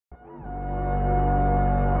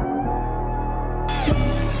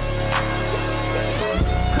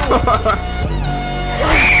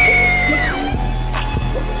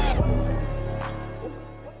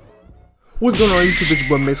What's going on YouTube? It's your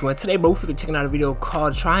boy MixWind. Today, bro, we're checking out a video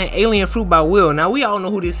called Trying Alien Fruit by Will. Now, we all know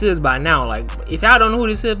who this is by now. Like, if y'all don't know who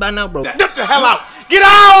this is by now, bro, get the hell out! Get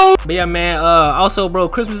out! But yeah, man, also, bro,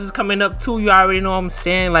 Christmas is coming up too. You already know what I'm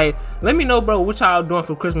saying. Like, let me know, bro, what y'all doing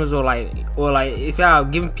for Christmas, or like if y'all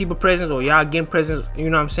giving people presents or y'all getting presents, you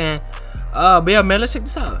know what I'm saying? But yeah, man, let's check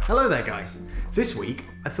this out. Hello there, guys. This week,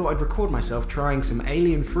 I thought I'd record myself trying some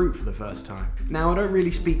alien fruit for the first time. Now, I don't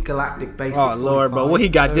really speak galactic basic. Oh lord, bro, what he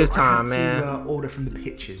got this time, man? To order from the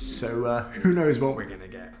pictures, so who knows what we're gonna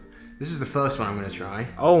get. This is the first one I'm gonna try.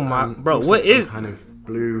 Oh my, bro, what what is kind of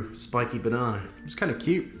blue spiky banana? It's kind of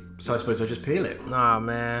cute, so I suppose I'll just peel it. Nah,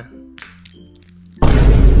 man.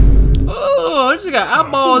 Oh, it just got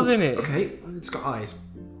eyeballs in it. Okay, it's got eyes.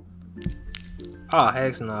 Oh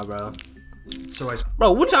heck nah, bro. So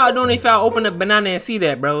bro, what y'all doing if y'all open a banana and see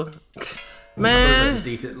that, bro? Man, just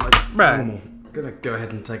eat it like normal. I'm gonna go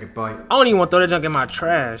ahead and take a bite. I don't even want to throw that junk in my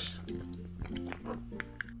trash.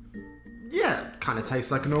 Yeah, kind of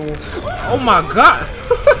tastes like a normal. Oh my god.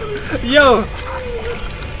 Yo.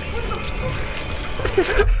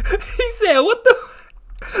 He said, what the?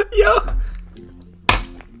 Yo.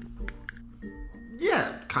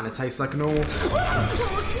 Yeah, kind of tastes like a normal.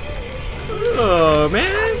 Oh,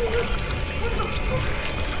 man.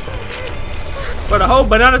 But the whole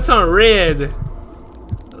banana turned red.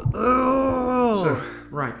 Oh. So,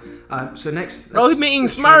 right. So next. Bro, he been eating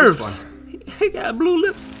Smurfs. He got blue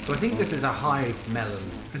lips. So I think this is a hive melon.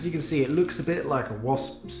 As you can see, it looks a bit like a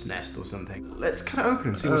wasp's nest or something. Let's cut it open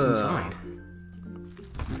and see what's inside.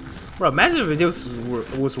 Bro, imagine if this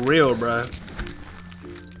was real, bro.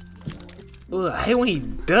 Ugh, I hate when he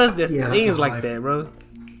does this things like that, bro.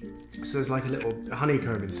 So there's like a little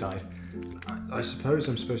honeycomb inside. I suppose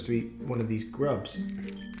I'm supposed to eat one of these grubs.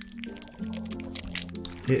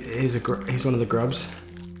 Here's one of the grubs.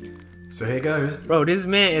 So here goes. Bro, this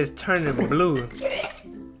man is turning blue.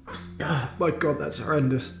 My god, that's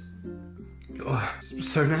horrendous.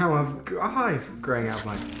 So now I've got a hive growing out of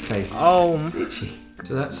my face. Oh, it's itchy.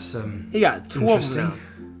 So that's he got two of them.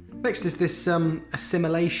 Next is this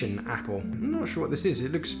assimilation apple. I'm not sure what this is.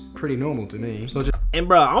 It looks pretty normal to me. So and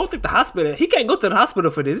bro, I don't think the hospital. He can't go to the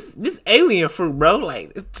hospital for this. This alien fruit, bro.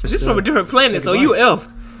 Like it's just from a different planet. So you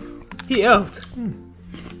elfed. He elfed.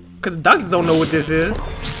 Cause the doctors don't know what this is,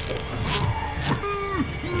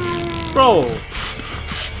 bro.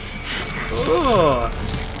 Oh.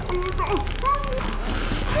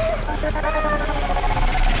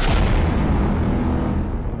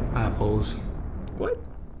 Apples. What?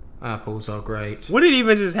 Apples are great. What did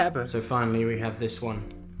even just happen? So finally we have this one.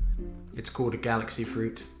 It's called a galaxy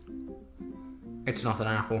fruit. It's not an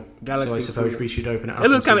apple. Galaxy so I suppose fruit. We should open it up. It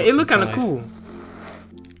looked kind of cool.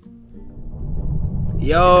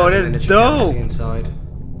 Yo, that's dope. Inside.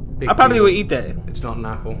 I probably would eat that. It's not an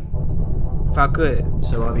apple. If I could.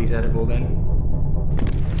 So are these edible then?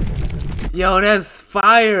 Yo, that's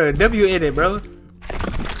fire. W in it, bro.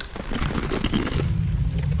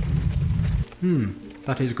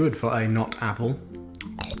 That is good for a not apple.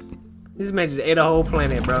 This man just ate a whole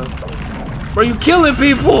planet, bro. Bro, you killing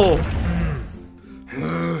people!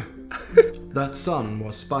 That sun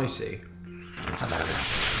was spicy.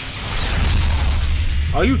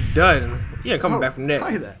 Oh, you done. You ain't coming back from that.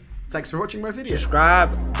 Hi there. Thanks for watching my video.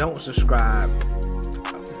 Subscribe, don't subscribe.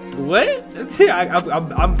 What?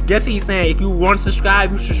 I'm guessing he's saying if you want to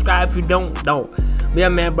subscribe, you subscribe. If you don't, don't. But yeah,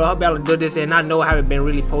 man, bro, hope y'all do this. And I know I haven't been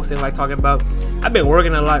really posting, like talking about. I've been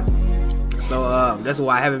working a lot. So that's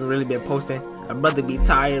why I haven't really been posting. I'd rather be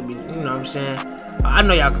tired, you know what I'm saying? I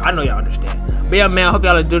know y'all understand. But yeah, man, I hope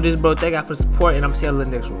y'all do this, bro. Thank y'all for the support, and I'm seeing you in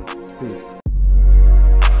the next one. Peace.